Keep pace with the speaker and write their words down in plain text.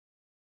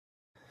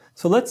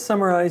So let's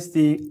summarize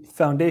the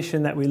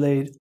foundation that we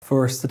laid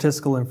for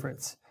statistical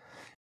inference.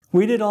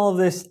 We did all of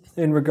this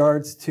in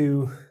regards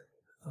to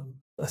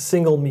a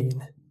single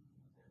mean.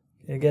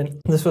 Again,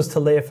 this was to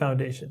lay a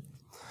foundation.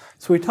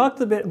 So we talked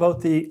a bit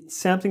about the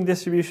sampling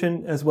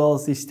distribution as well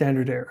as the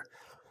standard error.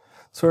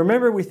 So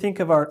remember, we think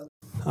of our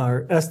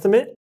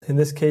estimate, in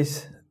this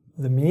case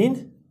the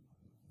mean,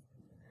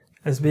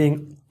 as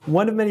being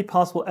one of many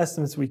possible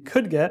estimates we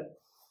could get,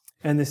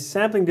 and this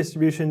sampling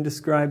distribution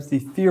describes the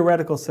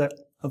theoretical set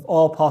of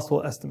all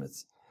possible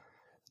estimates.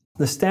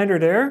 The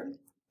standard error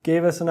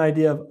gave us an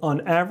idea of,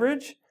 on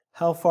average,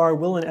 how far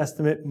will an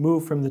estimate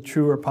move from the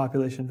true or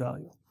population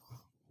value.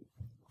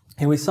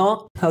 And we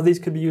saw how these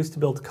could be used to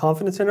build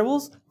confidence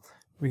intervals.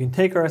 We can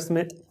take our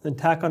estimate and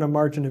tack on a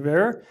margin of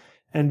error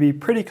and be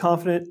pretty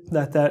confident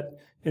that that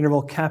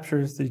interval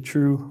captures the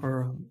true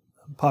or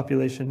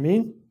population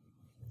mean.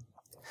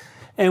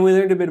 And we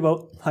learned a bit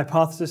about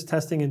hypothesis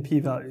testing and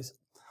p-values.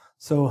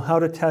 So how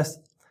to test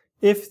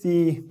if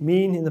the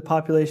mean in the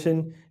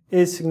population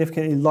is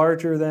significantly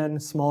larger than,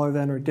 smaller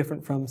than, or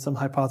different from some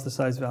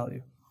hypothesized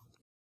value.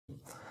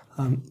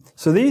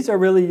 So these are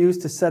really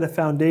used to set a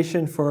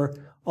foundation for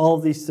all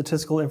of the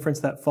statistical inference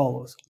that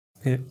follows.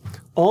 Okay.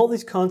 All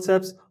these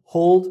concepts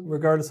hold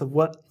regardless of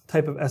what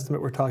type of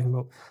estimate we're talking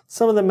about.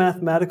 Some of the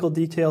mathematical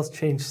details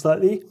change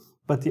slightly,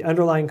 but the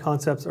underlying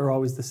concepts are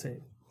always the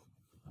same.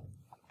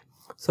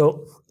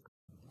 So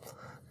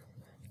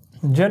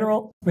in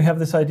general, we have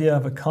this idea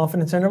of a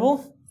confidence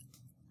interval,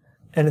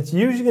 and it's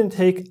usually going to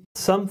take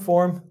some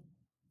form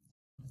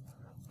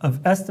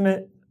of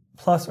estimate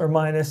plus or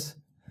minus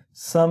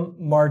some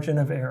margin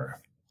of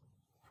error.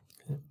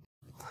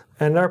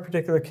 And in our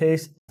particular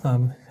case,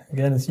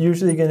 again, it's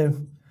usually going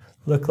to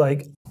look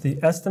like the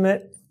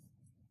estimate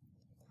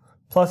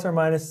plus or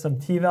minus some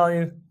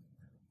t-value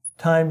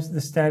times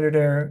the standard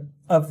error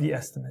of the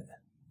estimate.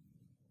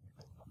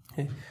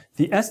 Okay.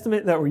 The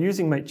estimate that we're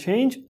using might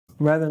change.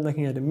 Rather than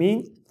looking at a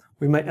mean,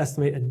 we might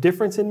estimate a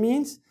difference in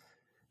means.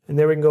 And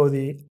there we can go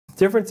the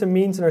difference in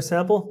means in our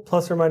sample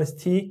plus or minus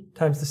t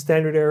times the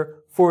standard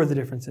error for the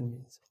difference in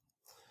means.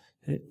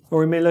 Okay. Or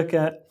we may look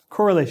at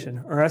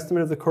correlation, our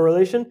estimate of the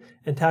correlation,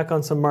 and tack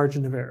on some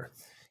margin of error.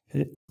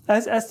 Okay.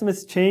 As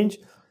estimates change,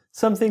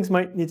 some things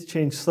might need to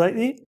change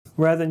slightly.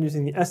 Rather than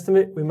using the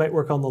estimate, we might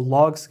work on the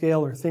log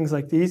scale or things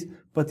like these,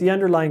 but the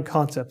underlying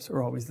concepts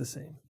are always the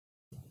same.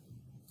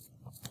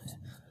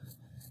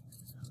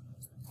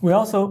 We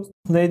also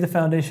laid the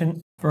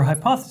foundation for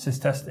hypothesis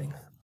testing.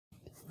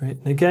 Right?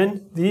 And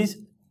again, these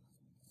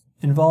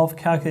involve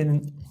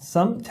calculating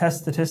some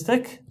test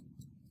statistic,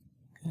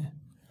 okay,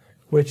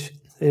 which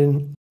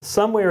in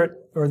some way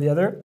or the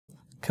other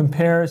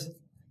compares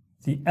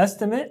the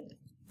estimate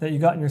that you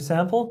got in your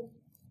sample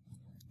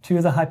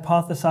to the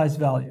hypothesized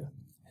value.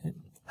 Okay?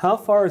 How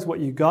far is what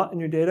you got in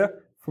your data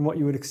from what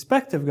you would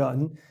expect to have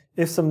gotten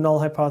if some null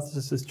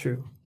hypothesis is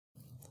true?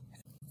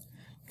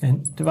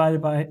 And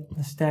divided by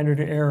the standard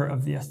error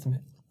of the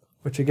estimate,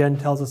 which again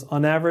tells us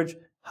on average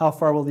how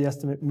far will the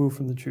estimate move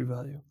from the true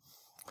value.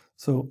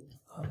 So,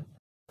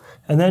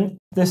 and then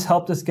this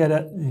helped us get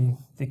at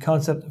the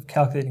concept of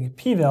calculating a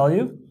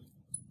p-value,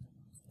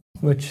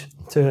 which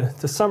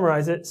to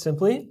summarize it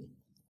simply,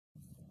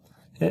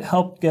 it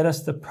helped get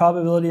us the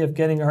probability of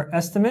getting our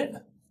estimate,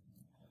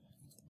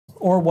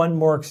 or one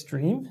more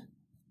extreme.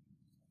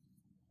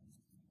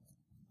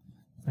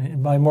 Right?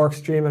 And by more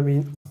extreme, I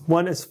mean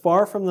one as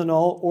far from the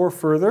null or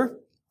further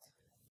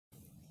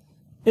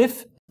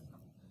if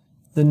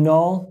the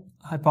null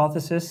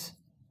hypothesis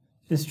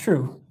is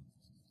true.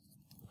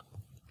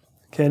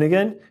 Okay, and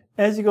again,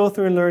 as you go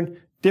through and learn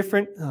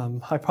different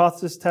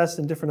hypothesis tests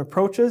and different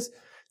approaches,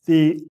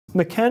 the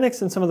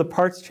mechanics and some of the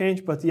parts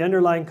change, but the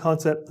underlying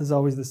concept is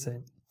always the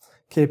same.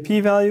 Okay,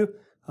 p-value,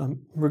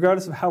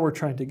 regardless of how we're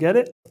trying to get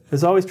it,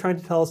 is always trying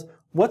to tell us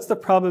what's the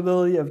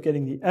probability of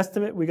getting the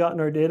estimate we got in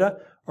our data,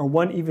 or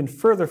one even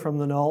further from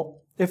the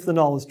null, if the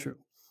null is true.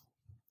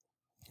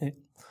 Okay.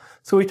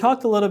 So we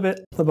talked a little bit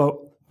about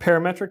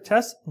parametric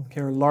tests,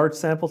 okay, or large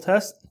sample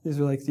tests. These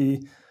are like the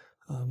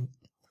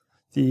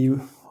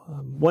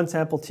one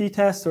sample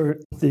t-test or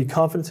the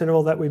confidence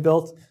interval that we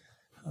built.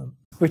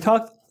 We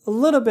talked a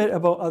little bit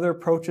about other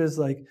approaches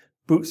like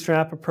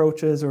bootstrap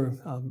approaches or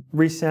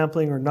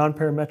resampling or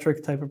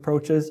non-parametric type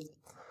approaches.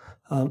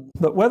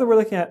 But whether we're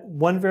looking at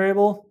one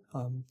variable,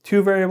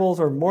 two variables,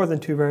 or more than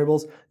two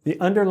variables, the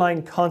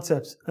underlying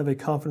concepts of a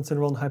confidence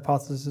interval and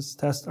hypothesis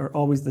test are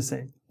always the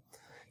same.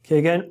 Okay,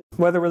 again,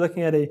 whether we're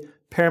looking at a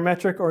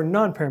parametric or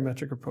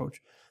non-parametric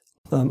approach,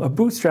 a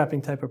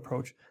bootstrapping type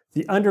approach,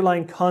 the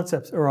underlying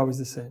concepts are always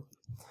the same.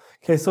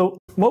 Okay, so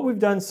what we've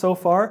done so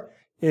far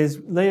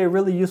is lay a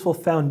really useful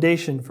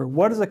foundation for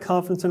what is a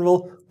confidence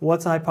interval,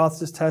 what's a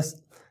hypothesis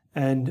test,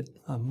 and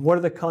what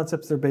are the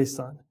concepts they're based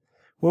on.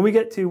 When we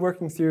get to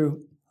working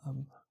through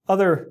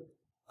other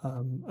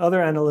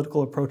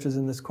analytical approaches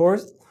in this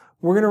course,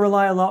 we're going to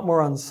rely a lot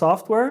more on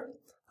software,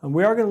 and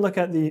we are going to look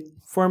at the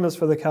formulas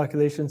for the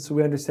calculations so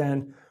we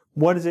understand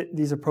what is it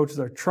these approaches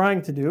are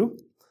trying to do,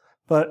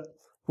 but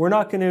we're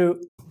not going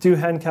to do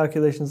hand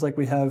calculations like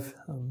we have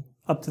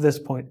up to this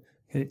point.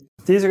 Okay.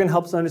 These are going to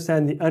help us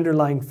understand the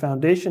underlying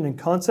foundation and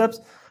concepts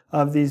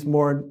of these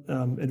more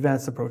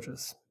advanced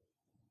approaches.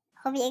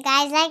 Hope you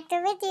guys liked the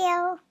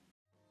video.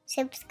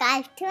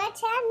 Subscribe to our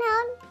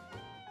channel.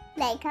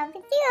 Like our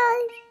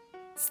videos.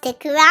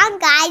 Stick around,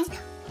 guys,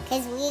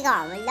 because we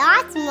got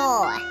lots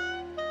more.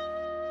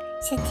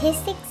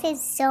 Statistics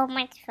is so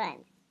much fun.